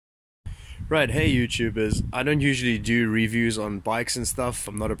Right, hey YouTubers. I don't usually do reviews on bikes and stuff.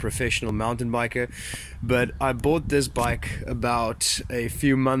 I'm not a professional mountain biker, but I bought this bike about a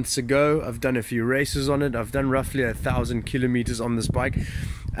few months ago. I've done a few races on it. I've done roughly 1,000 kilometers on this bike,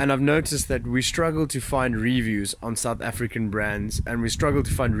 and I've noticed that we struggle to find reviews on South African brands, and we struggle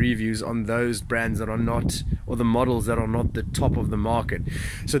to find reviews on those brands that are not, or the models that are not the top of the market.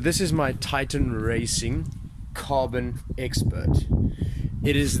 So this is my Titan Racing Carbon Expert.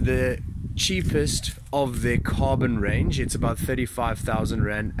 It is the cheapest of their carbon range. It's about 35,000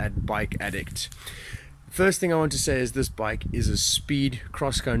 Rand at Bike Addict. First thing I want to say is this bike is a speed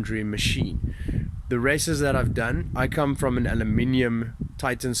cross-country machine. The races that I've done, I come from an aluminium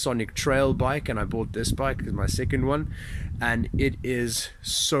Titan Sonic trail bike, and I bought this bike as my second one, and it is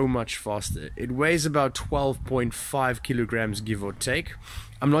so much faster. It weighs about 12.5 kilograms, give or take.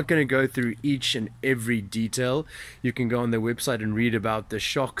 I'm not going to go through each and every detail. You can go on their website and read about the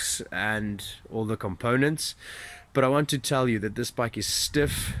shocks and all the components. But I want to tell you that this bike is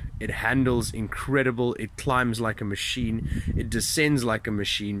stiff, it handles incredible, it climbs like a machine, it descends like a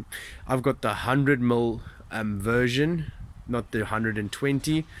machine. I've got the 100mm version, not the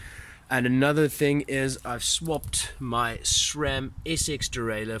 120. And another thing is I've swapped my SRAM SX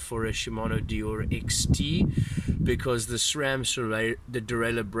derailleur for a Shimano Dior XT because the SRAM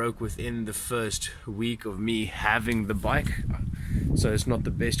derailleur broke within the first week of me having the bike. So it's not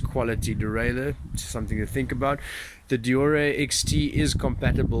the best quality derailleur, it's something to think about. The Dior XT is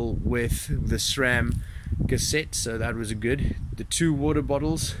compatible with the SRAM cassette, so that was good. The two water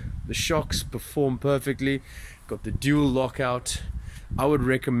bottles, the shocks perform perfectly, got the dual lockout. I would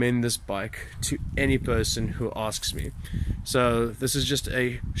recommend this bike to any person who asks me. So this is just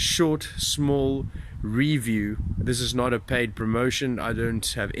a short, small review. This is not a paid promotion. I don't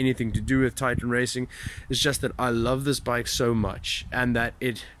have anything to do with Titan Racing. It's just that I love this bike so much and that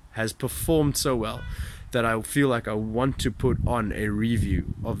it has performed so well that I feel like I want to put on a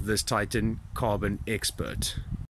review of this Titan Carbon Expert.